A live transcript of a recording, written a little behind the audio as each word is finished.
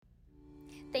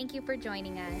Thank you for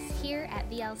joining us. Here at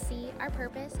VLC, our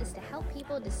purpose is to help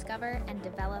people discover and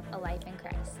develop a life in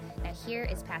Christ. Now here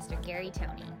is Pastor Gary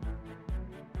Toney.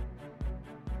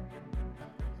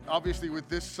 Obviously, with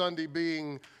this Sunday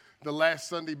being the last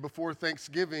Sunday before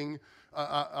Thanksgiving,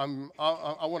 I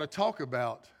want to talk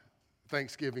about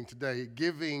Thanksgiving today.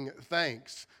 Giving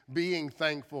thanks, being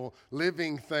thankful,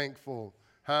 living thankful,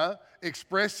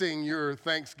 expressing your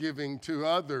thanksgiving to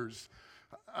others.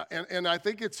 And I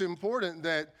think it's important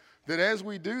that as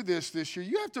we do this year,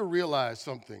 you have to realize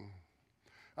something.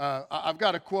 I've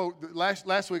got a quote.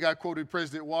 Last week I quoted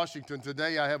President Washington.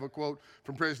 Today I have a quote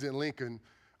from President Lincoln.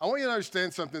 I want you to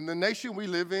understand something. The nation we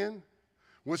live in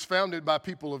was founded by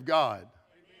people of God. Amen.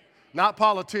 Not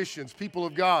politicians, people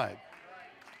of God.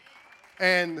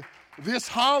 And this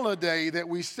holiday that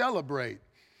we celebrate,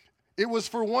 it was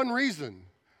for one reason.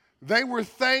 They were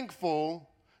thankful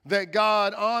that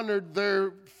God honored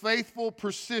their faithful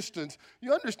persistence.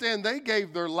 You understand, they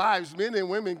gave their lives, men and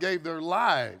women gave their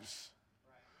lives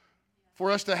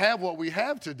for us to have what we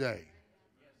have today.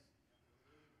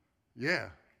 Yeah,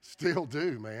 still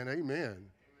do, man. Amen.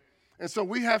 And so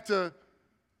we have to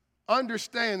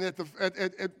understand that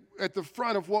at the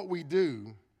front of what we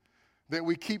do, that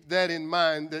we keep that in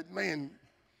mind, that, man,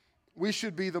 we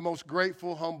should be the most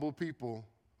grateful, humble people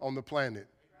on the planet.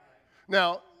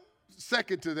 Now,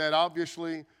 second to that,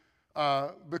 obviously,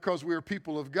 because we're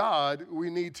people of God, we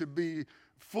need to be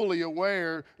fully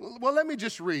aware. Well, let me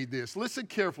just read this. Listen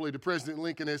carefully to President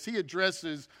Lincoln as he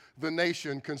addresses the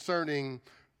nation concerning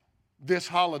this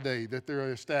holiday that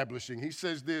they're establishing. He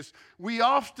says this: "We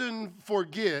often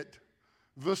forget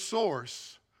the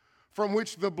source from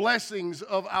which the blessings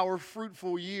of our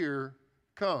fruitful year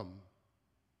come.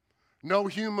 No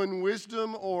human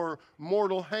wisdom or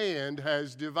mortal hand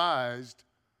has devised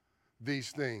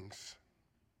these things.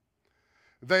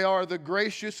 They are the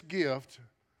gracious gift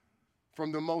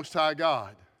from the Most High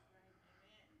God.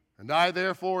 And I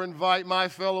therefore invite my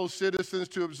fellow citizens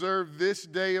to observe this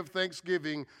day of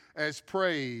thanksgiving as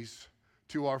praise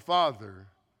to our Father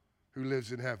who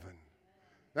lives in heaven."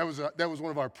 That was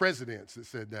one of our presidents that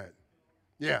said that.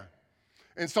 Yeah.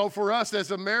 And so for us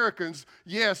as Americans,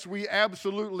 yes, we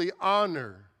absolutely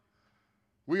honor.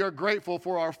 We are grateful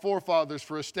for our forefathers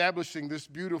for establishing this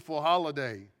beautiful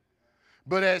holiday.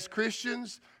 But as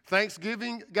Christians,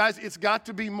 Thanksgiving, guys, it's got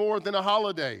to be more than a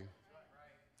holiday.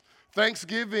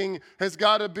 Thanksgiving has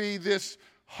got to be this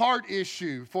heart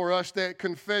issue for us that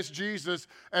confess Jesus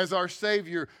as our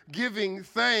Savior. Giving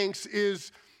thanks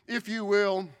is, if you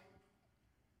will,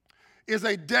 is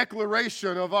a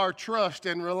declaration of our trust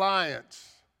and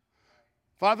reliance.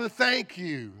 Father, thank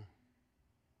you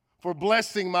for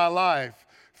blessing my life.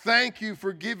 Thank you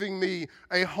for giving me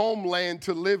a homeland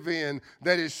to live in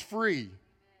that is free.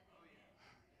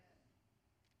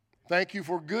 Thank you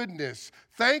for goodness.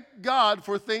 Thank God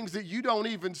for things that you don't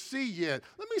even see yet.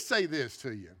 Let me say this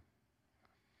to you.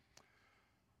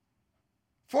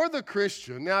 For the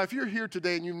Christian, now if you're here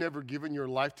today and you've never given your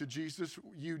life to Jesus,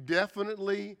 you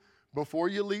definitely, before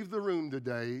you leave the room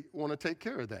today, want to take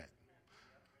care of that.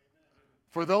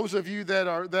 For those of you that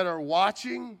are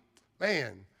watching,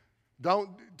 man,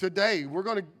 today we're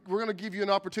going to give you an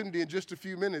opportunity in just a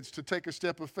few minutes to take a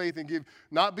step of faith and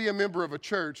not be a member of a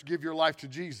church, give your life to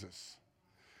Jesus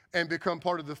and become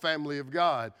part of the family of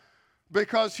God.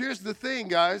 Because here's the thing,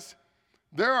 guys,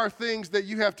 there are things that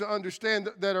you have to understand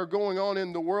that are going on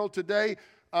in the world today.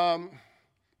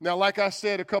 Now, like I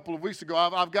said a couple of weeks ago,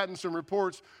 I've gotten some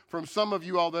reports from some of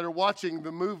you all that are watching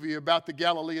the movie about the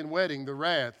Galilean wedding, The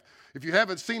Wrath. If you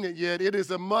haven't seen it yet, it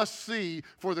is a must-see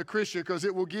for the Christian because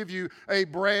it will give you a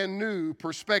brand new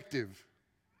perspective.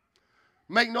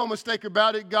 Make no mistake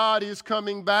about it, God is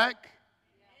coming back.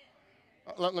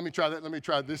 Let me try that. Let me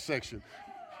try this section.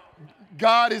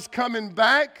 God is coming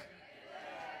back.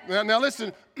 Now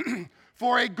listen,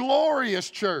 for a glorious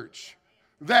church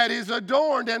that is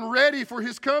adorned and ready for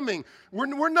his coming.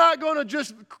 We're not going to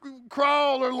just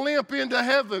crawl or limp into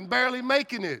heaven, barely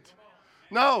making it.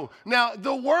 No. Now,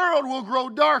 the world will grow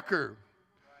darker.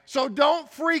 So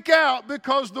don't freak out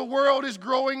because the world is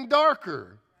growing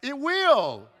darker. It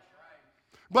will.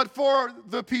 But for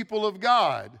the people of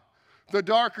God, the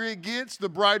darker it gets, the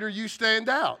brighter you stand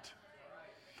out.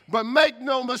 But make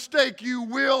no mistake, you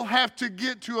will have to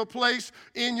get to a place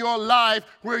in your life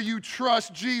where you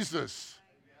trust Jesus.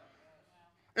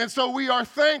 And so we are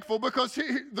thankful because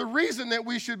the reason that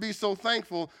we should be so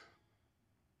thankful,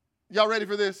 y'all ready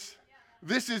for this?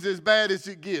 This is as bad as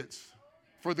it gets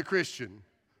for the Christian,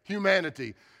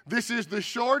 humanity. This is the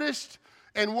shortest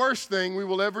and worst thing we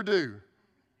will ever do.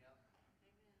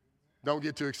 Don't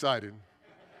get too excited.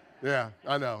 Yeah,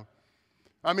 I know.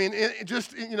 I mean,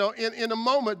 in a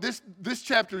moment, this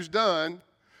chapter's done.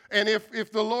 And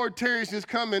if the Lord tarries his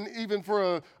coming even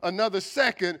for another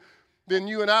second, then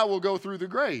you and I will go through the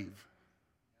grave.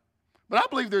 But I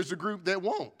believe there's a group that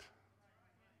won't.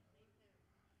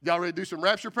 Y'all ready to do some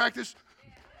rapture practice?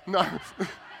 No.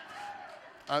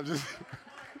 I'm just...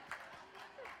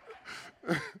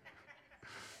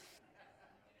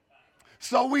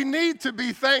 So we need to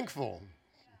be thankful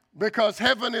because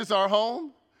heaven is our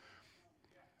home.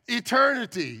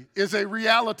 Eternity is a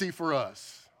reality for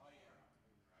us.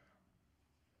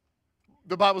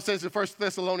 The Bible says in 1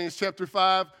 Thessalonians chapter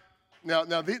 5,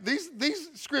 now these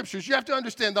scriptures, you have to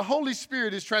understand the Holy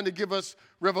Spirit is trying to give us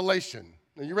revelation.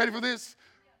 Are you ready for this?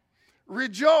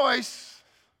 Rejoice.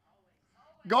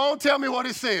 Go on, tell me what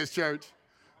it says, church.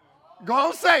 Go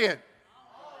on, say it.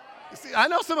 See, I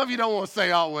know some of you don't want to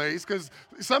say always because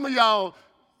some of y'all,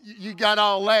 you got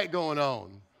all that going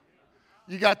on.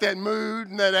 You got that mood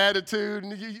and that attitude,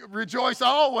 and you rejoice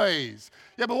always.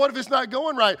 Yeah, but what if it's not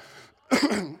going right?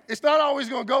 It's not always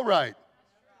going to go right.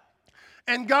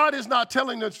 And God is not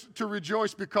telling us to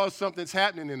rejoice because something's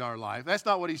happening in our life. That's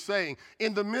not what he's saying.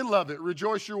 In the middle of it,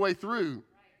 rejoice your way through.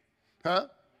 Huh?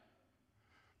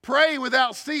 Pray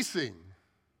without ceasing.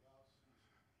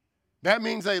 That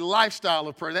means a lifestyle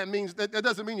of prayer. That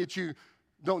doesn't mean that you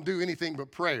don't do anything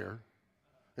but prayer.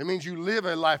 It means you live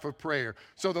a life of prayer.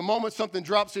 So the moment something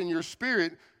drops in your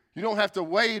spirit, you don't have to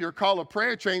wait or call a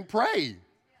prayer chain. Pray.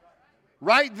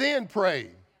 Right then,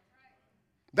 pray.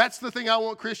 That's the thing I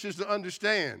want Christians to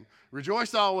understand.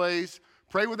 Rejoice always,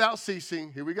 pray without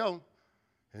ceasing. Here we go.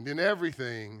 And in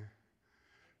everything,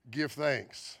 give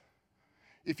thanks.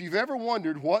 If you've ever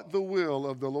wondered what the will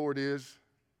of the Lord is,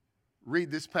 read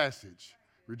this passage.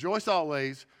 Rejoice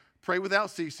always, pray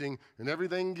without ceasing, and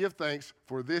everything give thanks,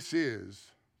 for this is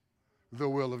the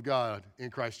will of God in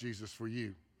Christ Jesus for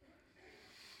you.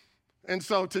 And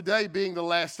so today being the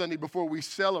last Sunday before we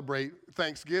celebrate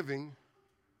Thanksgiving,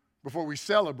 I want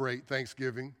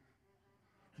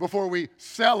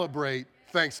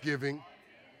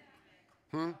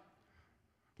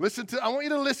you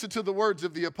to listen to the words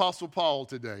of the Apostle Paul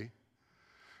today.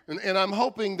 And I'm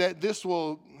hoping that this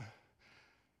will,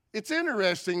 it's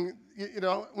interesting,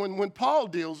 when Paul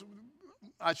deals,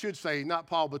 I should say not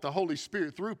Paul, but the Holy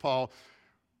Spirit through Paul,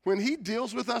 when he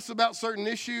deals with us about certain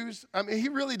issues, I mean, he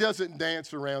really doesn't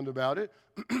dance around about it.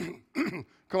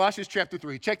 Colossians chapter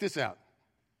 3, check this out.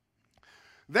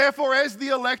 Therefore, as the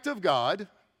elect of God,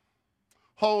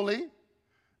 holy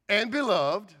and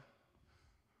beloved,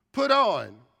 put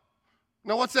on.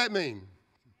 Now, what's that mean?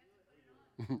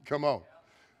 Come on.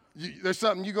 There's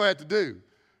something you're going to have to do.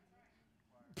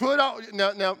 Put on.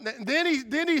 Now,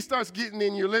 then he starts getting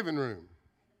in your living room.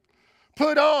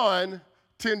 Put on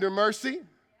tender mercy.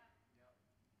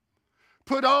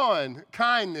 Put on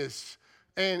kindness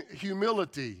and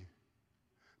humility,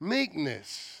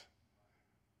 meekness.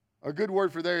 A good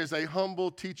word for there is a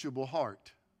humble, teachable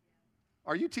heart.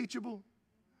 Are you teachable?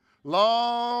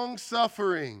 Long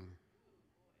suffering.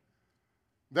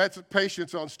 That's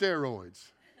patience on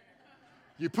steroids.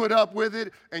 You put up with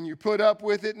it and you put up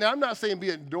with it. Now, I'm not saying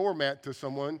be a doormat to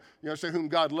someone, say whom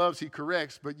God loves, he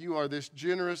corrects, but you are this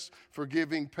generous,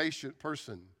 forgiving, patient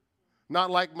person. Not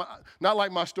like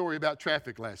my story about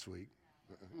traffic last week.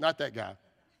 Not that guy.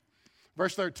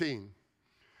 Verse 13.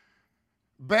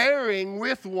 Bearing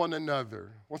with one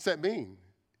another. What's that mean?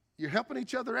 You're helping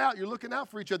each other out. You're looking out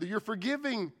for each other. You're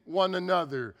forgiving one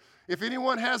another. If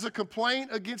anyone has a complaint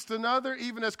against another,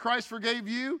 even as Christ forgave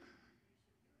you,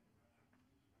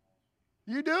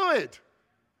 you do it.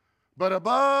 But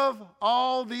above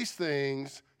all these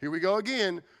things, here we go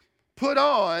again, put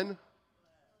on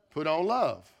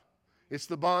love. It's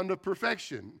the bond of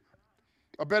perfection.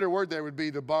 A better word there would be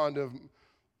the bond of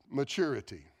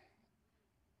maturity.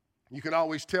 You can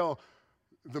always tell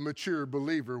the mature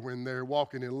believer when they're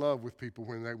walking in love with people,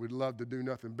 when they would love to do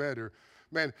nothing better.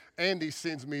 Man, Andy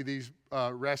sends me these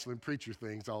wrestling preacher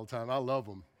things all the time. I love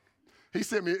them. He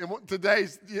sent me,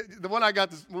 today's, the one I got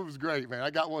this was great, man. I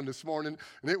got one this morning,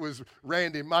 and it was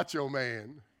Randy Macho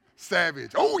Man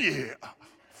Savage. Oh, yeah.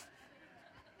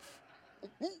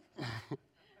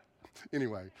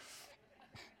 Anyway.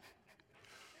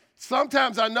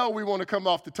 Sometimes I know we want to come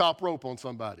off the top rope on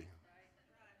somebody.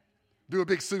 Do a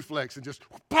big suplex and just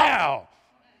pow.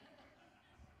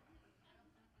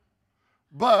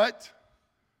 But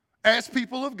as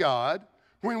people of God,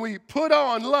 when we put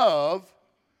on love,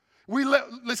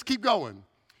 let's keep going.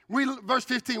 Verse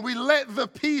 15, we let the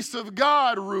peace of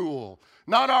God rule.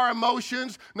 Not our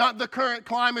emotions, not the current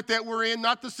climate that we're in,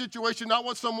 not the situation, not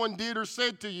what someone did or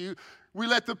said to you. We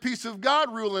let the peace of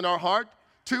God rule in our heart.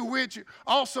 to which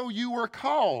also you were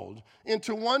called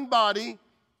into one body,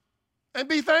 and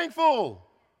be thankful.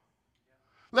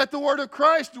 Let the word of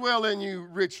Christ dwell in you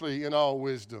richly in all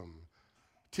wisdom,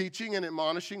 teaching and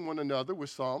admonishing one another with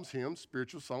psalms, hymns,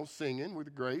 spiritual songs, singing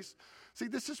with grace. See,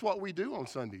 this is what we do on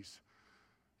Sundays.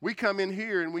 We come in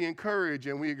here and we encourage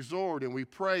and we exhort and we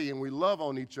pray and we love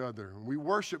on each other. We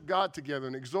worship God together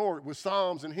and exhort with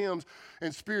psalms and hymns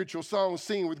and spiritual songs,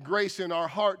 singing with grace in our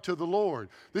heart to the Lord.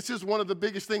 This is one of the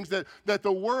biggest things that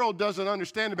the world doesn't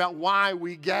understand about why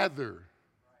we gather.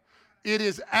 It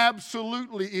is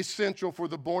absolutely essential for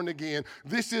the born again.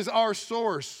 This is our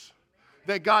source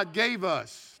that God gave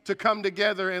us to come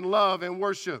together and love and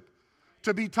worship,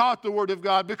 to be taught the word of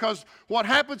God. Because what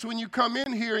happens when you come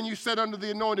in here and you sit under the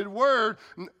anointed word,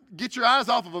 get your eyes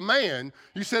off of a man,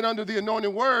 you sit under the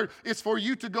anointed word, it's for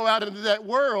you to go out into that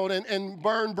world and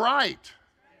burn bright.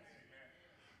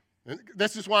 And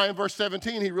this is why in verse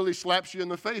 17 he really slaps you in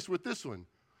the face with this one.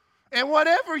 And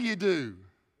whatever you do,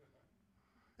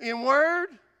 in word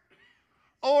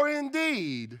or in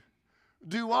deed,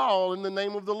 do all in the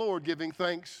name of the Lord, giving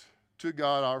thanks to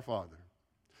God our Father.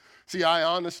 See, I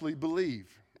honestly believe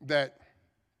that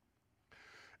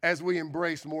as we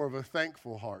embrace more of a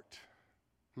thankful heart,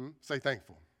 say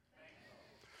thankful.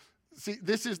 See,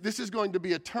 this is going to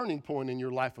be a turning point in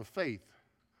your life of faith.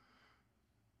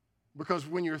 Because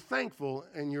when you're thankful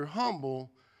and you're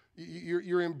humble,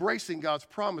 you're embracing God's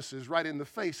promises right in the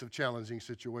face of challenging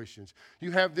situations.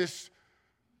 You have this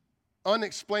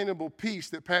unexplainable peace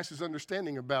that passes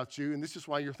understanding about you, and this is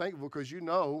why you're thankful, because you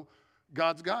know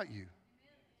God's got you.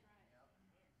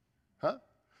 Huh?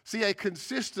 See, a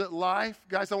consistent life,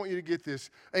 guys, I want you to get this.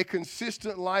 A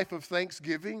consistent life of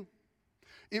thanksgiving,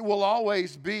 it will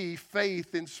always be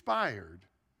faith-inspired,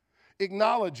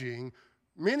 acknowledging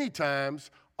many times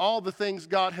all the things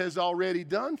God has already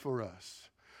done for us.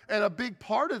 And a big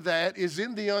part of that is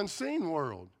in the unseen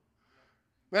world.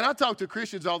 Man, I talk to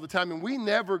Christians all the time, and we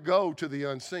never go to the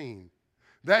unseen.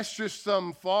 That's just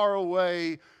some far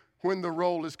away, when the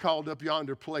roll is called up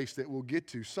yonder place that we'll get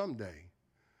to someday.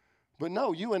 But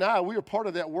no, you and I, we are part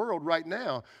of that world right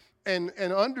now. And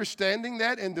understanding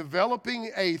that and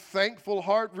developing a thankful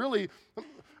heart, really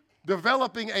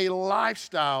developing a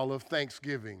lifestyle of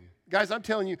thanksgiving. Guys, I'm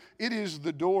telling you, it is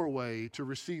the doorway to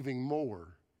receiving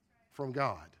more from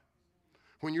God.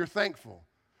 When you're thankful,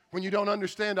 when you don't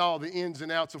understand all the ins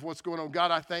and outs of what's going on,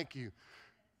 God, I thank you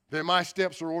that my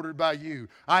steps are ordered by you.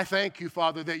 I thank you,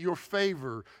 Father, that your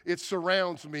favor, it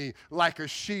surrounds me like a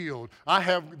shield. I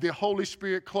have the Holy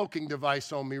Spirit cloaking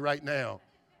device on me right now.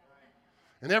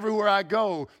 And everywhere I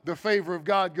go, the favor of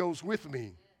God goes with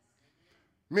me.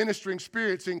 Ministering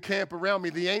spirits encamp around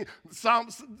me. The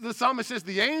psalmist says,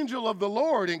 the angel of the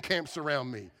Lord encamps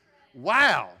around me.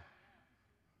 Wow.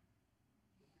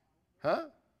 Huh?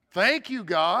 Thank you,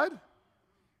 God,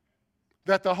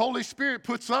 that the Holy Spirit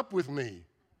puts up with me.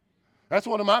 That's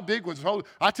one of my big ones.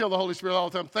 I tell the Holy Spirit all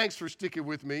the time, thanks for sticking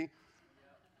with me.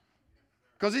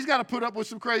 Because he's got to put up with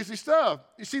some crazy stuff.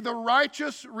 You see, the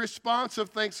righteous response of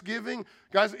thanksgiving,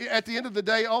 guys, at the end of the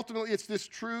day, ultimately, it's this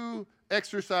true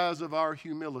exercise of our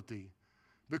humility.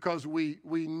 Because we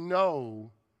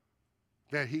know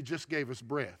that he just gave us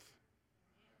breath.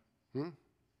 And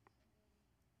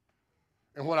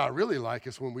what I really like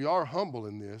is when we are humble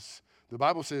in this, the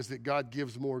Bible says that God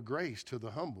gives more grace to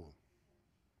the humble.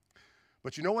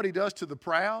 But you know what he does to the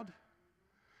proud?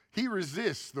 He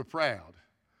resists the proud.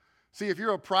 See, if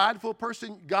you're a prideful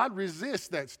person, God resists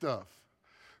that stuff.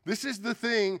 This is the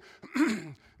thing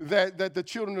that the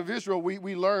children of Israel,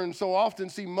 we learn so often.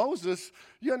 See, Moses,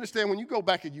 you understand, when you go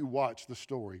back and you watch the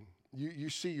story, you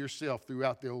see yourself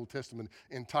throughout the Old Testament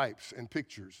in types and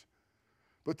pictures.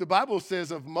 But the Bible says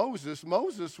of Moses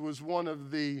was one of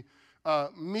the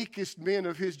meekest men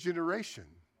of his generation.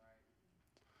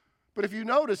 But if you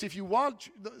notice, if you watch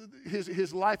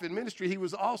his life and ministry, he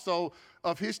was also,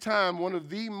 of his time, one of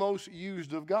the most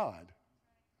used of God.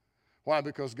 Why?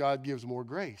 Because God gives more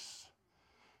grace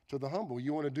to the humble.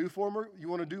 You want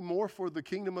to do more for the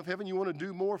kingdom of heaven? You want to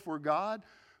do more for God?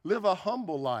 Live a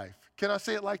humble life. Can I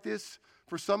say it like this?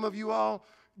 For some of you all,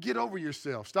 get over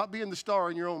yourself. Stop being the star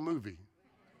in your own movie.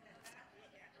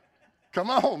 Come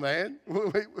on, man.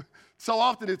 So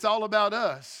often it's all about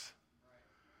us.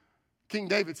 King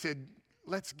David said,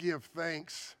 let's give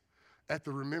thanks at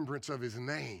the remembrance of his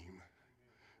name.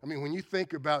 I mean, when you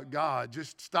think about God,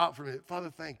 just stop for a minute. Father,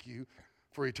 thank you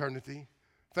for eternity.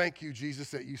 Thank you,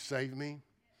 Jesus, that you saved me.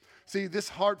 See, this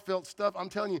heartfelt stuff, I'm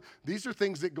telling you, these are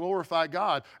things that glorify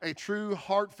God. A true,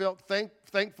 heartfelt,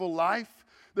 thankful life,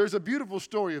 There's a beautiful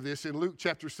story of this in Luke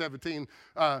chapter 17.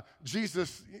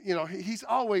 Jesus, he's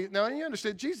always, now you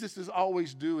understand, Jesus is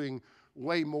always doing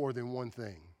way more than one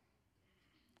thing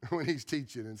when he's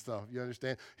teaching and stuff. You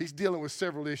understand? He's dealing with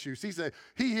several issues.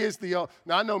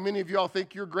 Now I know many of y'all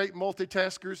think you're great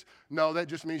multitaskers. No, that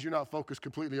just means you're not focused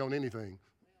completely on anything.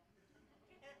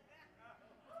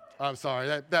 I'm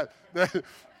sorry.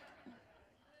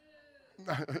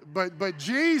 But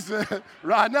Jesus,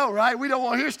 I know, right? We don't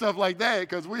want to hear stuff like that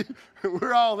because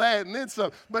we're all that and then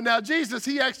some. But now Jesus,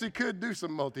 he actually could do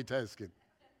some multitasking.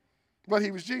 But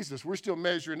he was Jesus. We're still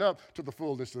measuring up to the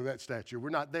fullness of that stature. We're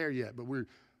not there yet, but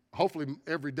hopefully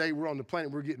every day we're on the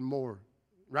planet, we're getting more,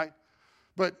 right?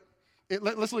 But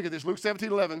let's look at this. Luke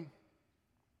 17:11.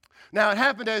 Now it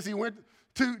happened as he went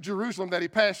to Jerusalem that he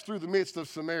passed through the midst of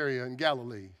Samaria and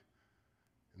Galilee.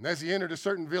 And as he entered a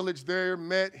certain village, there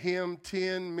met him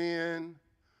 10 men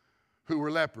who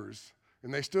were lepers.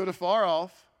 And they stood afar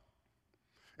off,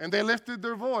 and they lifted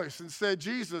their voice and said,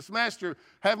 Jesus, Master,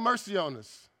 have mercy on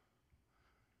us.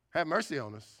 Have mercy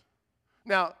on us.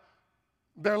 Now,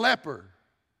 they're leper.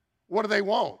 What do they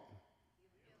want?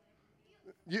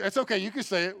 It's okay, you can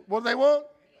say it. What do they want?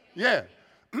 Yeah.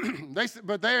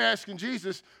 But they're asking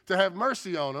Jesus to have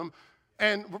mercy on them.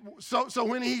 And so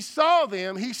when he saw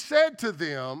them, he said to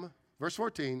them, verse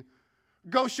 14,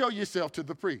 go show yourself to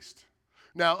the priest.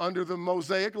 Now, under the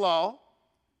Mosaic law,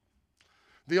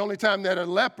 the only time that a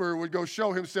leper would go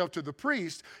show himself to the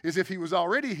priest is if he was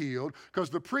already healed,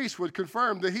 because the priest would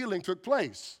confirm the healing took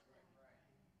place.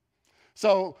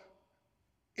 So,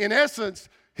 in essence,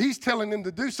 he's telling them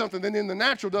to do something that in the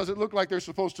natural doesn't look like they're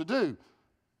supposed to do.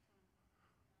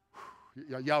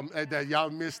 Y'all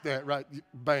missed that, right?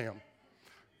 Bam.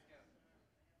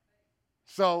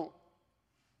 So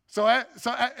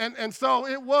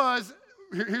it was,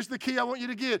 here's the key I want you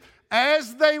to get.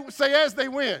 As they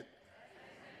went,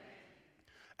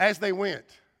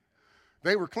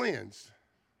 they were cleansed.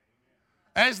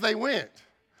 As they went.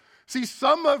 See,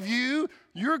 some of you,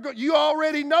 you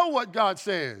already know what God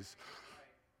says.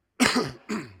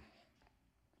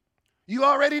 You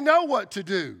already know what to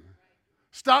do.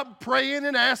 Stop praying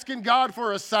and asking God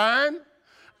for a sign.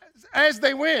 As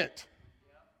they went.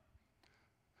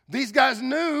 These guys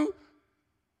knew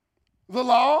the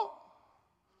law,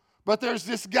 but there's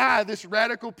this guy, this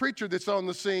radical preacher that's on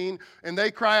the scene, and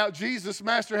they cry out, Jesus,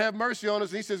 Master, have mercy on us.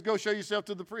 And he says, go show yourself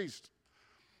to the priest.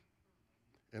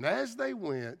 And as they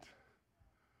went,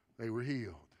 they were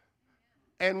healed.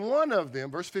 And one of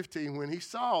them, verse 15, when he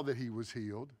saw that he was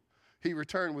healed, he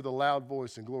returned with a loud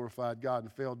voice and glorified God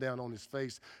and fell down on his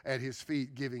face at his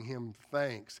feet, giving him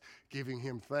thanks.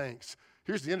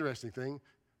 Here's the interesting thing.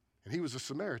 And he was a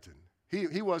Samaritan.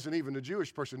 He wasn't even a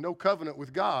Jewish person, no covenant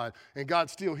with God, and God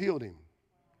still healed him.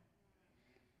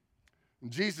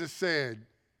 And Jesus said,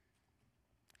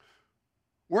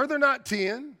 were there not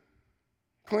 10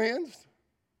 cleansed?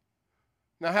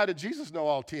 Now, how did Jesus know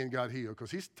all 10 got healed? Because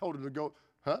he told him to go,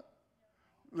 huh?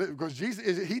 Because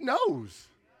Jesus, he knows.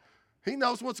 He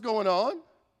knows what's going on.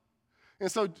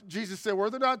 And so Jesus said, were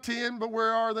there not 10, but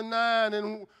where are the 9?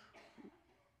 And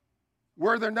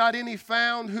were there not any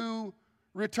found who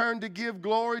returned to give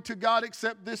glory to God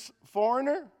except this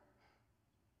foreigner?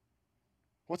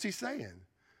 What's he saying?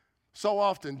 So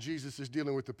often Jesus is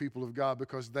dealing with the people of God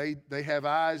because they have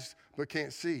eyes but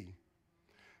can't see.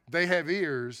 They have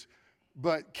ears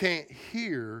but can't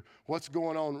hear what's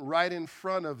going on right in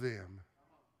front of them.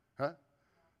 Huh?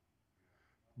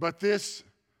 But this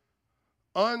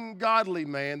ungodly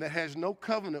man that has no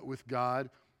covenant with God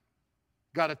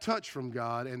got a touch from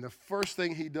God, and the first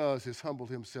thing he does is humble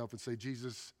himself and say,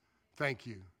 Jesus, thank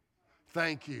you.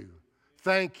 Thank you.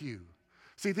 Thank you.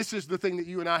 See, this is the thing that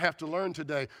you and I have to learn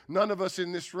today. None of us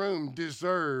in this room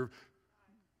deserve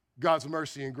God's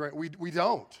mercy and grace. We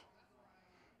don't.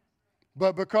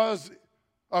 But because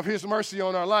of his mercy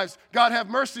on our lives, God have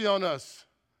mercy on us.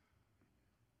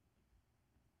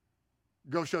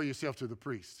 Go show yourself to the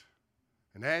priest.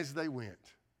 And as they went,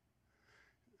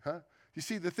 you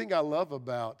see, the thing I love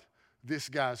about this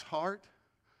guy's heart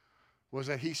was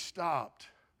that he stopped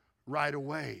right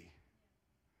away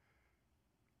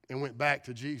and went back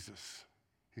to Jesus.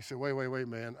 He said, wait,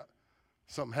 man.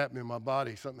 Something happened in my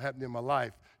body. Something happened in my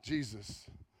life. Jesus,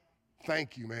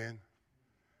 thank you, man.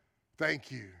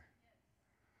 Thank you.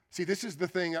 See, this is the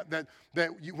thing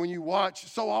that when you watch,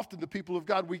 so often the people of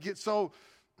God, we get so,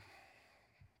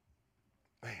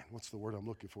 man, what's the word I'm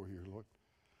looking for here, Lord?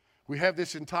 We have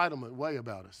this entitlement way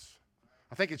about us.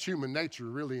 I think it's human nature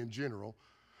really in general,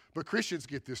 but Christians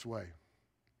get this way.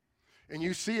 And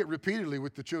you see it repeatedly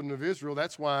with the children of Israel.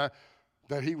 That's why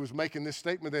that he was making this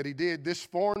statement that he did. This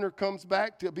foreigner comes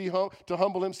back to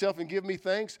humble himself and give me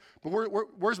thanks. But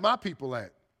where's my people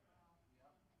at?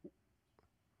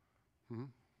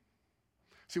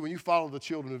 See, when you follow the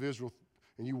children of Israel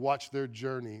and you watch their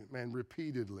journey, man,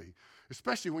 repeatedly,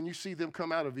 especially when you see them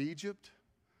come out of Egypt,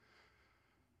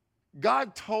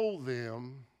 God told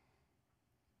them,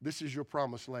 this is your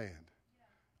promised land.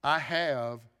 I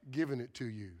have given it to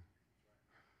you.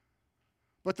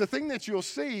 But the thing that you'll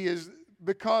see is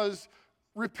because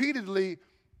repeatedly,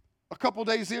 a couple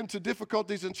days into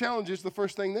difficulties and challenges, the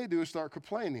first thing they do is start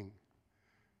complaining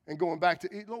and going back to,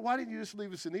 Lord, why didn't you just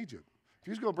leave us in Egypt? If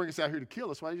you was going to bring us out here to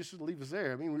kill us, why did you just leave us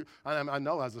there? I mean, I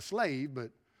know I was a slave, but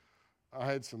I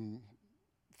had some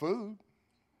food,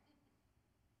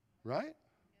 right?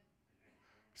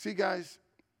 See, guys,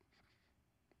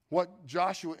 what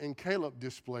Joshua and Caleb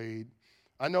displayed,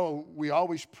 I know we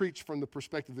always preach from the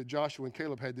perspective that Joshua and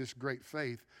Caleb had this great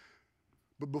faith,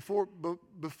 but before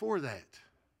that,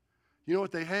 you know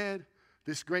what they had?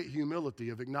 This great humility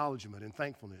of acknowledgement and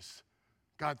thankfulness.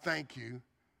 God, thank you.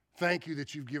 Thank you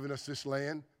that you've given us this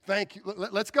land. Thank you.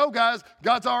 Let's go, guys.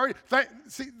 God's already.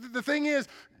 See, the thing is,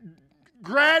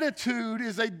 gratitude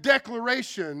is a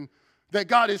declaration that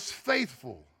God is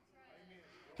faithful.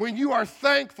 When you are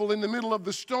thankful in the middle of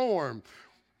the storm,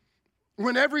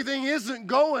 when everything isn't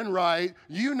going right,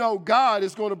 you know God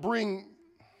is going to bring,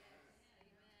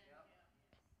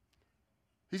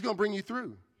 He's going to bring you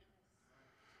through.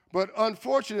 But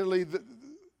unfortunately,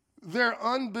 their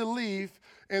unbelief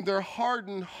and their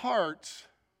hardened hearts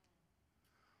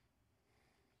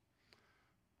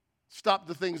stop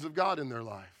the things of God in their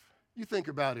life. You think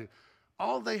about it.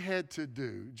 All they had to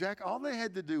do, Jack, all they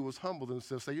had to do was humble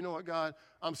themselves. Say, you know what, God,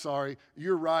 I'm sorry.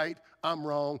 You're right. I'm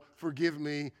wrong. Forgive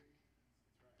me.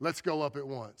 Let's go up at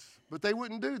once. But they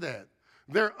wouldn't do that.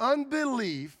 Their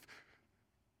unbelief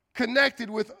connected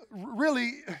with,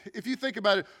 really, if you think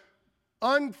about it,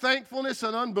 unthankfulness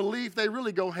and unbelief, they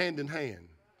really go hand in hand.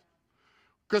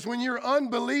 Because when you're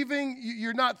unbelieving,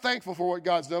 you're not thankful for what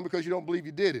God's done because you don't believe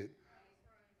you did it.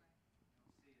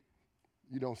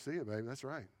 You don't see it, baby. That's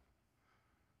right.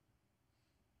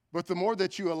 But the more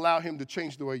that you allow Him to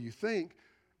change the way you think,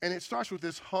 and it starts with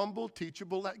this humble,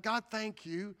 teachable, God, thank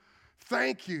you.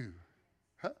 Thank you.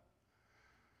 Huh?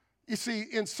 You see,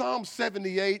 in Psalm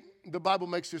 78, the Bible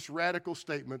makes this radical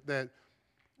statement that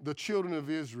the children of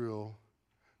Israel,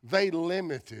 they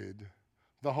limited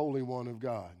the Holy One of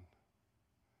God.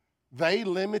 They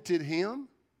limited Him?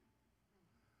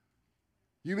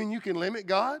 You mean you can limit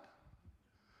God?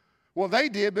 Well, they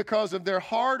did because of their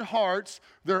hard hearts,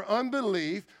 their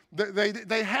unbelief.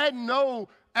 They had no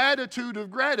attitude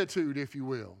of gratitude, if you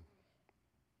will.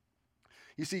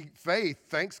 You see, faith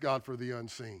thanks God for the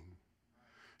unseen.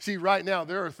 See, right now,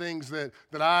 there are things that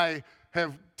I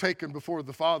have taken before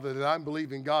the Father that I'm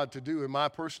believing God to do in my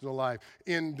personal life,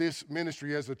 in this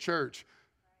ministry as a church.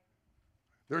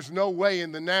 There's no way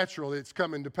in the natural it's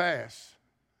coming to pass.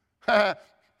 But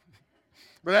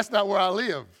that's not where I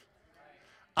live.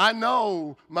 I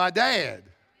know my dad.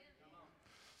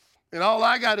 And all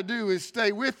I got to do is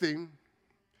stay with Him,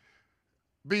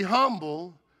 be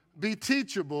humble, be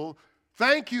teachable.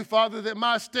 Thank you, Father, that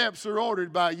my steps are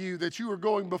ordered by you, that you are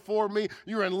going before me.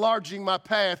 You're enlarging my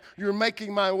path. You're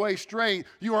making my way straight.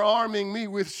 You are arming me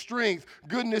with strength.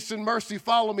 Goodness and mercy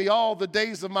follow me all the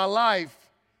days of my life.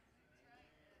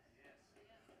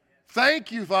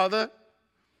 Thank you, Father.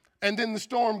 And then the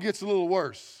storm gets a little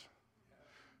worse.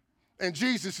 And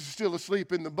Jesus is still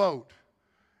asleep in the boat.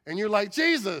 And you're like,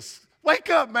 Jesus, wake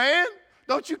up, man.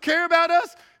 Don't you care about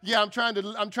us? Yeah, I'm trying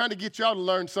to get y'all to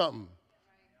learn something.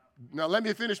 Now, let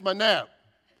me finish my nap.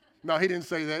 No, he didn't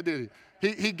say that, did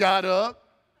he? He got up,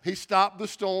 he stopped the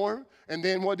storm, and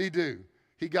then what did he do?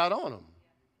 He got on them.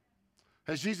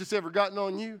 Has Jesus ever gotten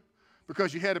on you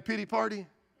because you had a pity party?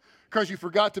 Because you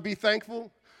forgot to be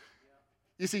thankful?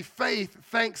 You see, faith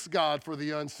thanks God for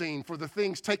the unseen, for the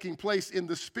things taking place in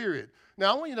the Spirit.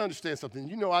 Now, I want you to understand something.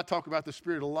 You know I talk about the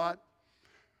Spirit a lot.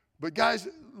 But guys,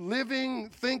 living,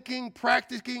 thinking,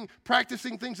 practicing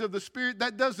things of the Spirit,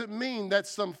 that doesn't mean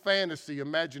that's some fantasy,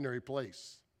 imaginary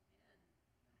place.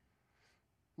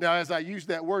 Now, as I use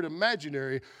that word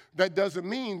imaginary, that doesn't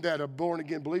mean that a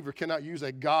born-again believer cannot use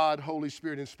a God, Holy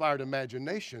Spirit-inspired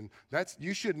imagination.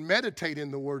 You should meditate in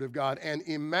the Word of God and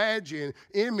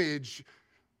image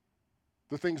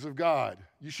the things of God.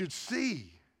 You should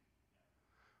see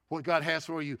what God has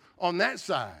for you on that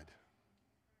side.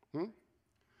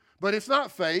 But it's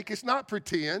not fake. It's not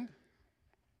pretend.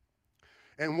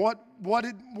 And what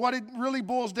it really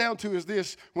boils down to is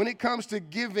this. When it comes to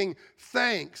giving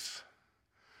thanks,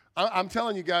 I'm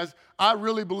telling you guys, I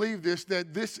really believe this,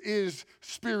 that this is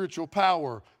spiritual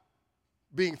power,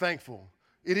 being thankful.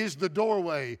 It is the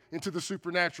doorway into the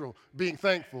supernatural, being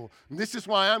thankful. And this is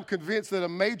why I'm convinced that a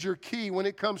major key when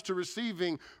it comes to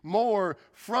receiving more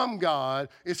from God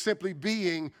is simply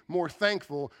being more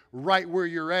thankful right where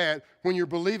you're at when you're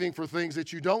believing for things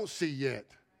that you don't see yet.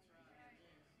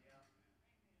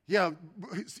 Yeah,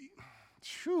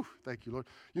 whew, thank you, Lord.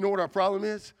 You know what our problem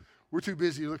is? We're too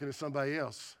busy looking at somebody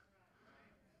else.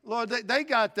 Lord, they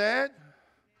got that.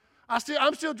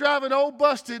 I'm still driving old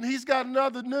busted, and he's got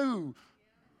another new.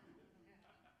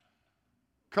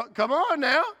 Come on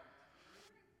now.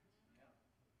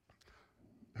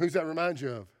 Who's that remind you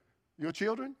of? Your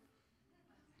children?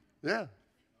 Yeah.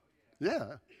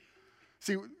 Yeah.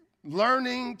 See,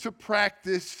 learning to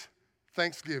practice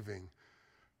thanksgiving.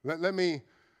 Let me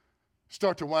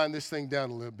start to wind this thing down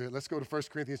a little bit. Let's go to 1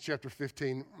 Corinthians chapter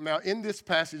 15. Now, in this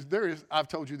passage, I've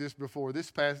told you this before,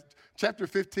 chapter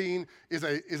 15 is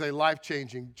a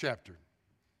life-changing chapter.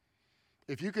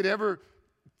 If you could ever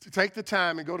take the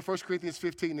time and go to 1 Corinthians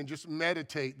 15 and just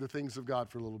meditate the things of God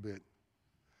for a little bit.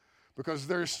 Because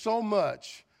there's so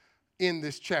much in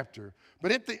this chapter.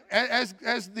 But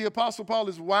as the Apostle Paul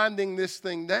is winding this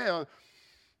thing down,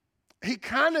 he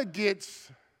kind of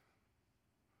gets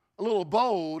a little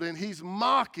bold, and he's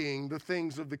mocking the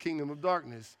things of the kingdom of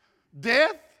darkness.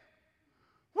 Death,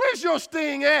 where's your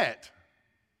sting at?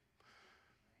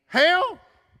 Hell,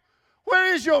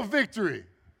 where is your victory?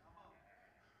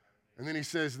 And then he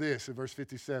says this in verse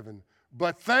 57,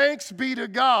 but thanks be to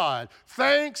God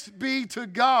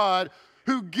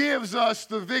who gives us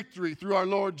the victory through our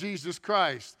Lord Jesus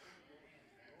Christ.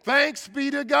 Thanks be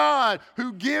to God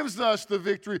who gives us the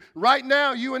victory. Right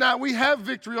now, you and I, we have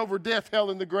victory over death,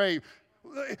 hell, and the grave.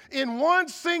 In one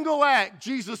single act,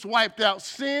 Jesus wiped out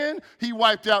sin, he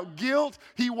wiped out guilt,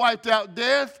 he wiped out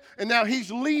death, and now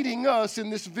he's leading us in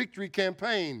this victory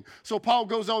campaign. So Paul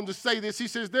goes on to say this. He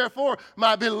says, therefore,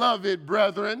 my beloved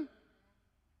brethren,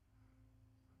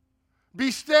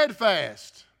 be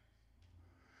steadfast,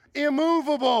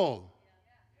 immovable,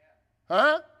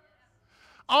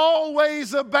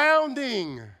 always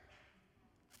abounding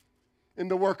in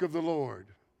the work of the Lord,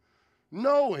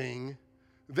 knowing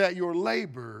that your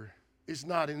labor is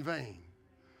not in vain.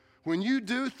 When you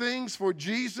do things for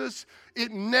Jesus,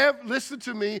 listen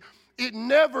to me, it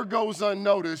never goes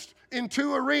unnoticed in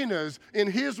two arenas,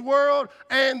 in his world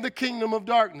and the kingdom of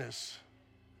darkness.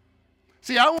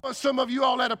 See, I want some of you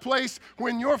all at a place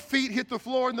when your feet hit the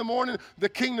floor in the morning, the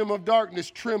kingdom of darkness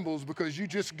trembles because you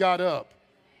just got up.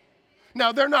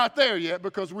 Now, they're not there yet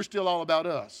because we're still all about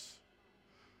us.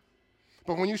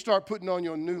 But when you start putting on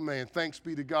your new man, thanks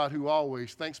be to God who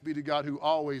always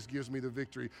gives me the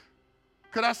victory.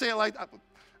 Could I say it like,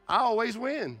 I always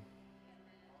win.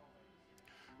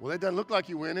 Well, that doesn't look like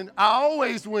you winning. I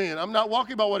always win. I'm not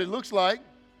walking by what it looks like.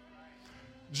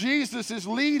 Jesus is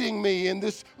leading me in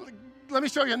this. Let me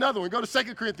show you another one. Go to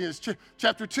 2 Corinthians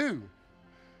chapter 2,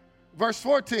 verse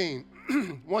 14.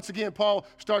 Once again, Paul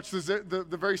starts the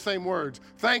very same words.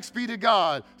 Thanks be to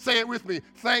God. Say it with me.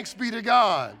 Thanks be to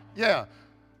God. Yeah.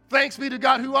 Thanks be to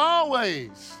God who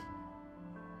always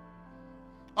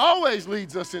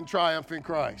leads us in triumph in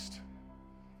Christ.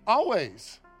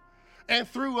 Always. And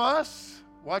through us,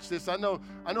 watch this. I know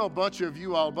a bunch of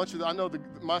you all,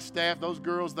 my staff, those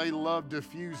girls, they love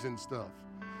diffusing stuff.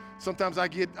 Sometimes I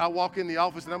walk in the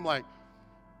office and I'm like,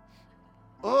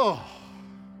 oh,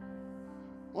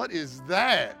 what is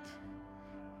that?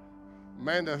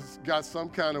 Amanda's got some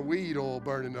kind of weed oil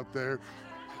burning up there.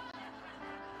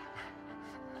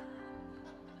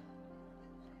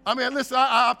 I mean, listen,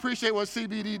 I appreciate what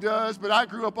CBD does, but I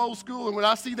grew up old school, and when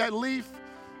I see that leaf,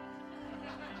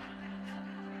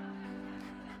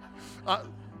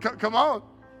 come on.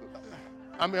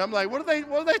 I mean, I'm like, what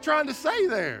are they trying to say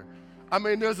there? I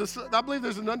mean, I believe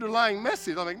there's an underlying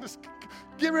message. I mean,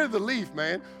 get rid of the leaf,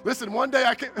 man. Listen, one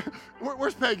day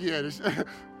where's Peggy at?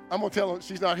 I'm going to tell her,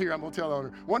 she's not here, I'm going to tell on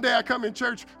her. One day I come in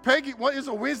church, it's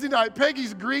a Wednesday night,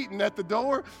 Peggy's greeting at the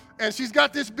door, and she's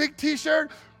got this big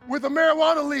T-shirt with a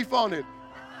marijuana leaf on it.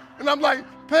 And I'm like,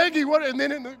 Peggy, what? And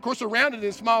then, of course, around it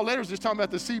in small letters, it's talking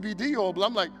about the CBD oil, but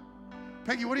I'm like,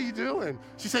 Peggy, what are you doing?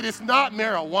 She said, it's not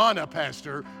marijuana,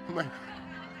 Pastor. I'm like,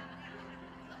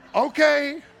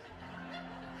 okay.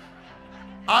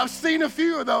 I've seen a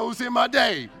few of those in my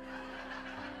day.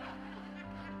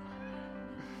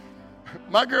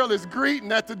 My girl is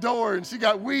greeting at the door, and she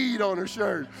got weed on her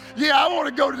shirt. Yeah, I want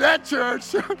to go to that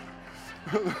church.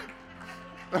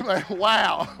 I'm like,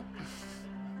 wow.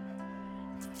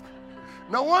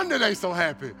 No wonder they so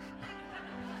happy.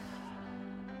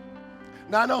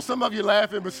 Now, I know some of you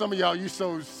laughing, but some of y'all, you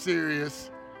so serious.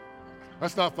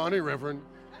 That's not funny, Reverend.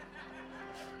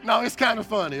 No, it's kind of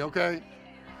funny, okay?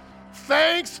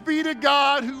 Thanks be to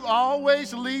God who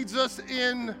always leads us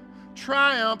in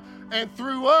triumph and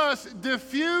through us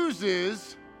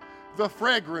diffuses the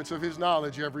fragrance of his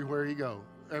knowledge everywhere he goes,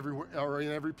 everywhere or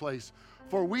in every place.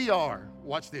 For we are,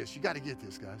 watch this, you got to get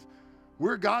this, guys.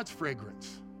 We're God's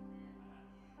fragrance.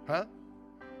 Huh?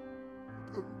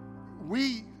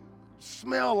 We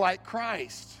smell like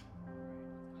Christ.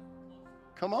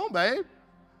 Come on, babe.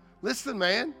 Listen,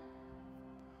 man.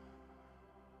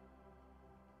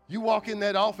 You walk in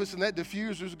that office and that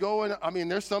diffuser's going. I mean,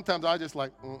 there's sometimes I just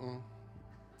like,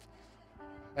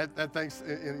 That thing's,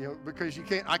 because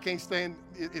I can't stand,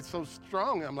 it's so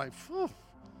strong. I'm like, phew,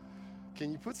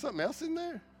 can you put something else in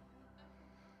there?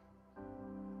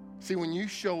 See, when you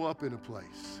show up in a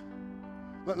place,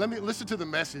 let me listen to the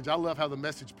message. I love how the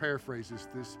message paraphrases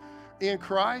this. In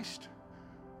Christ,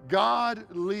 God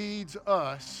leads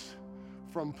us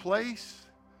from place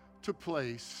to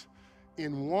place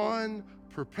in one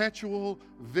perpetual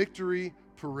victory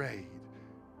parade.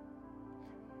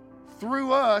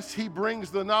 Through us, he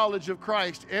brings the knowledge of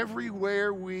Christ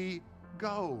everywhere we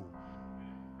go.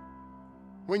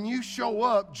 When you show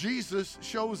up, Jesus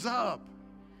shows up.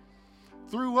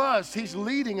 Through us, he's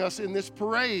leading us in this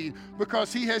parade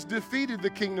because he has defeated the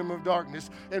kingdom of darkness.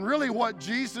 And really what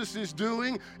Jesus is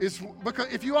doing is,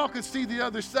 because if you all could see the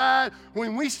other side,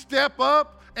 when we step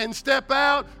up and step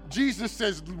out, Jesus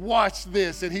says, watch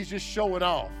this, and he's just showing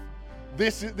off.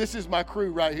 This is my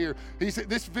crew right here. He said,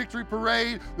 this victory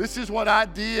parade, this is what I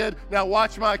did. Now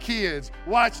watch my kids.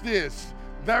 Watch this.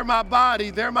 They're my body.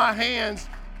 They're my hands.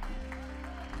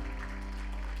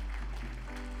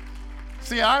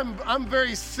 See, I'm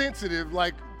very sensitive,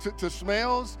 like, to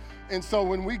smells. And so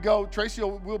when we go, Tracy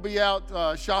will be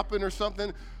out shopping or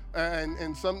something,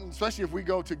 and especially if we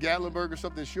go to Gatlinburg or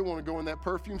something, she'll want to go in that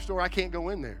perfume store. I can't go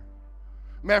in there.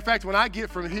 Matter of fact, when I get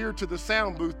from here to the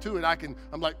sound booth to it,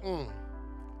 I'm like,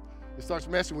 It starts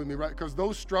messing with me, right? Because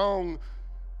those strong,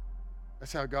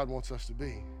 that's how God wants us to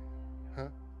be. Huh?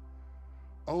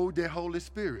 Oh, the Holy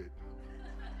Spirit.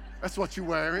 That's what you're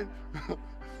wearing.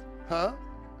 Huh?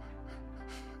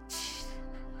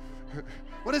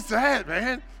 What is that,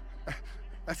 man?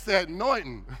 That's that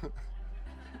anointing.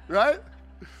 Right?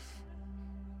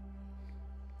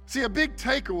 See, a big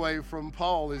takeaway from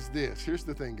Paul is this. Here's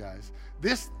the thing, guys.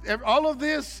 All of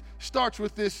this starts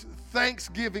with this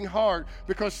thanksgiving heart,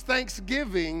 because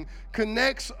thanksgiving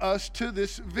connects us to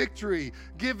this victory.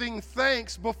 Giving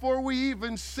thanks before we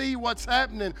even see what's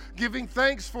happening. Giving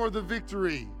thanks for the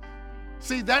victory.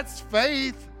 See, that's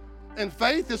faith. And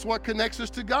faith is what connects us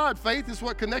to God. Faith is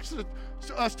what connects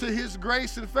us to his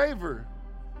grace and favor.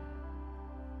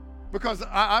 Because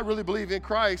I really believe in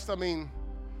Christ,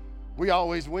 we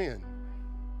always win.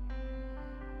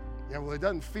 Yeah, well, it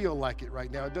doesn't feel like it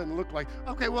right now. It doesn't look like,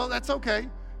 okay, well, that's okay.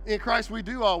 In Christ, we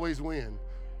do always win.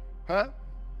 Huh?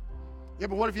 Yeah,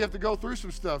 but what if you have to go through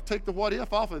some stuff? Take the what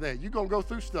if off of that. You're going to go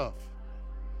through stuff.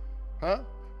 Huh?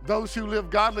 Those who live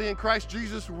godly in Christ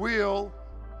Jesus will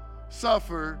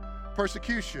suffer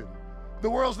persecution. The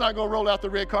world's not going to roll out the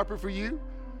red carpet for you.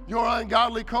 Your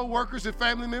ungodly co-workers and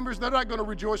family members, they're not going to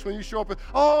rejoice when you show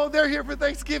up. They're here for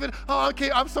Thanksgiving. Oh,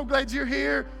 okay, I'm so glad you're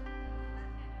here.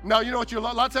 Now, you know what? A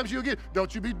lot of times you'll get,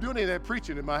 don't you be doing any of that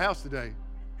preaching in my house today.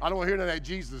 I don't want to hear none of that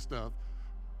Jesus stuff.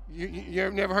 You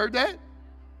ever never heard that?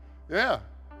 Yeah.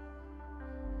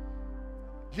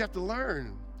 You have to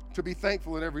learn to be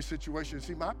thankful in every situation.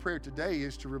 See, my prayer today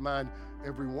is to remind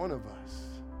every one of us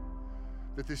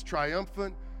that this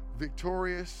triumphant,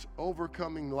 victorious,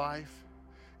 overcoming life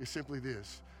is simply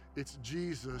this. It's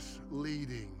Jesus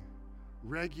leading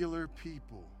regular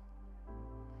people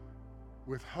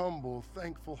with humble,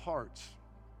 thankful hearts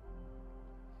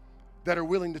that are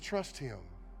willing to trust him.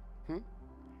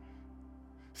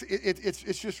 See,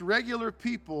 it's just regular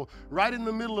people right in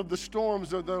the middle of the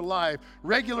storms of their life.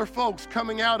 Regular folks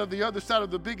coming out of the other side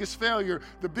of the biggest failure,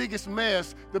 the biggest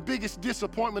mess, the biggest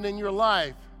disappointment in your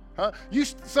life. Huh?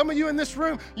 Some of you in this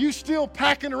room, you still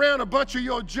packing around a bunch of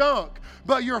your junk,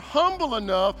 but you're humble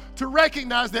enough to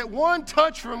recognize that one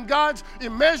touch from God's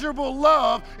immeasurable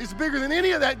love is bigger than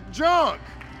any of that junk.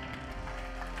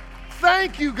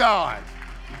 Thank you, God.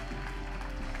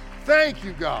 Thank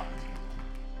you, God.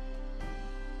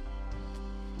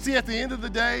 See, at the end of the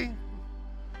day,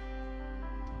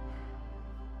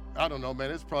 I don't know,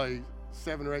 man, it's probably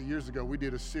 7 or 8 years ago, we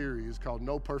did a series called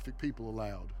No Perfect People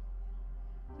Allowed.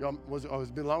 Y'all,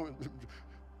 it's been long?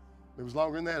 It was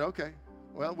longer than that? Okay.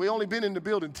 Well, we only been in the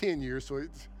building 10 years, so it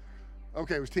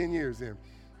was 10 years then.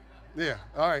 Yeah,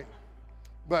 all right.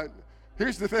 But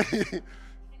Here's the thing.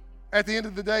 At the end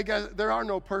of the day, guys, there are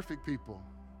no perfect people.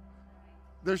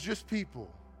 There's just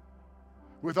people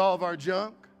with all of our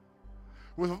junk,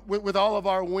 with all of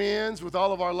our wins, with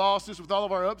all of our losses, with all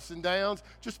of our ups and downs,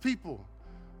 just people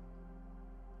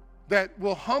that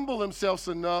will humble themselves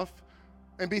enough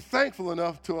and be thankful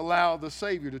enough to allow the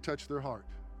Savior to touch their heart.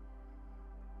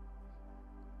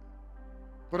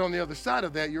 But on the other side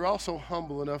of that, you're also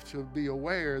humble enough to be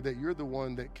aware that you're the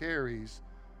one that carries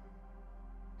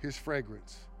His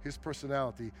fragrance, His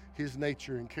personality, His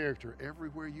nature and character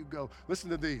everywhere you go. Listen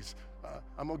to these.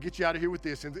 I'm going to get you out of here with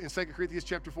this. In 2 Corinthians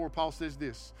chapter 4, Paul says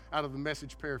this out of the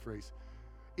Message paraphrase.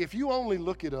 If you only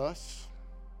look at us,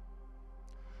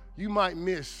 you might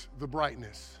miss the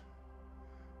brightness.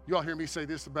 You all hear me say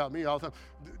this about me all the time.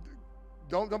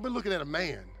 Don't be looking at a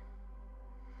man.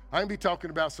 I can be talking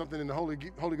about something and the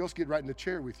Holy Ghost get right in the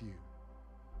chair with you.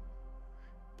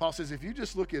 Paul says, if you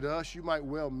just look at us, you might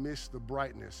well miss the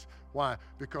brightness. Why?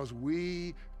 Because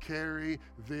we carry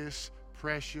this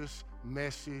precious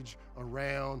message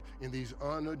around in these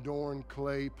unadorned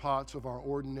clay pots of our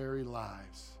ordinary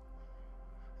lives.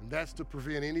 And that's to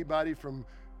prevent anybody from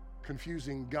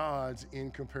confusing God's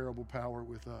incomparable power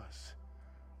with us.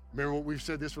 Remember what we've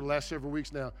said this for the last several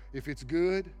weeks now. If it's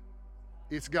good,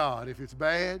 it's God. If it's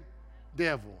bad,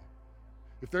 devil.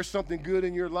 If there's something good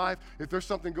in your life, if there's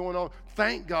something going on,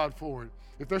 thank God for it.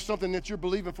 If there's something that you're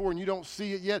believing for and you don't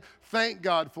see it yet, thank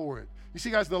God for it. You see,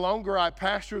 guys, the longer I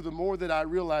pastor, the more that I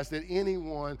realize that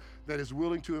anyone that is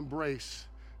willing to embrace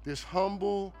this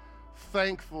humble,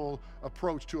 thankful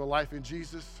approach to a life in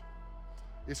Jesus,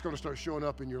 it's going to start showing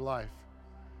up in your life.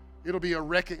 It'll be a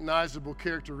recognizable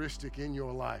characteristic in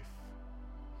your life.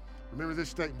 Remember this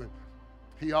statement.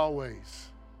 He always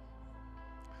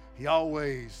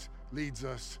leads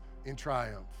us in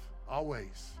triumph.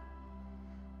 Always.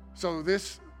 So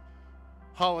this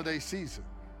holiday season,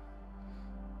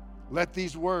 let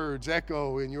these words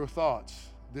echo in your thoughts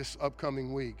this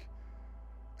upcoming week.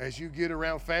 As you get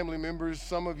around family members,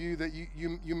 some of you that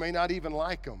you may not even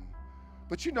like them.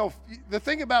 But you know, the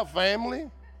thing about family,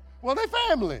 well, they're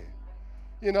family,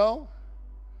 you know.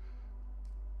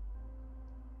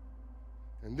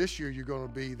 And this year you're going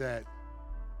to be that,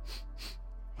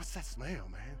 what's that smell,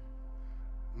 man?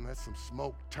 And that's some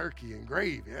smoked turkey and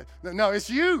gravy. No, it's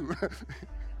you.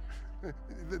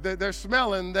 They're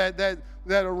smelling that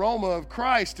aroma of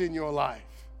Christ in your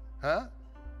life. Huh?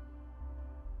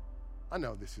 I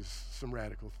know this is some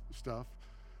radical stuff,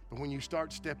 but when you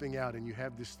start stepping out and you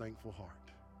have this thankful heart,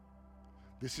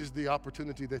 this is the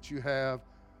opportunity that you have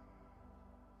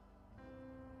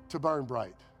to burn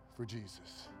bright for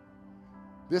Jesus.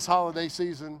 This holiday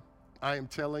season, I am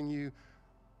telling you,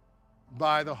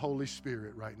 by the Holy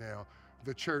Spirit right now,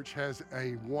 the church has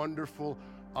a wonderful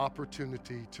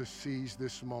opportunity to seize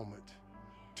this moment,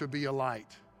 to be a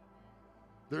light.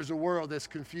 There's a world that's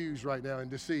confused right now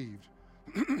and deceived.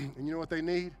 And you know what they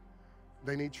need?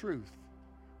 They need truth,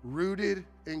 rooted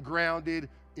and grounded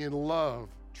in love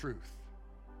truth.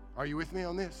 Are you with me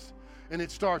on this? And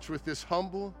it starts with this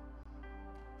humble,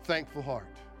 thankful heart.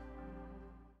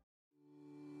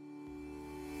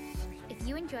 If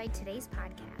you enjoyed today's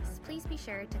podcast, please be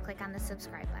sure to click on the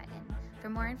subscribe button. For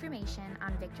more information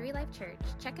on Victory Life Church,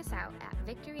 check us out at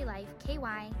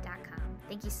victorylifeky.com.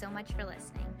 Thank you so much for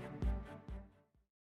listening.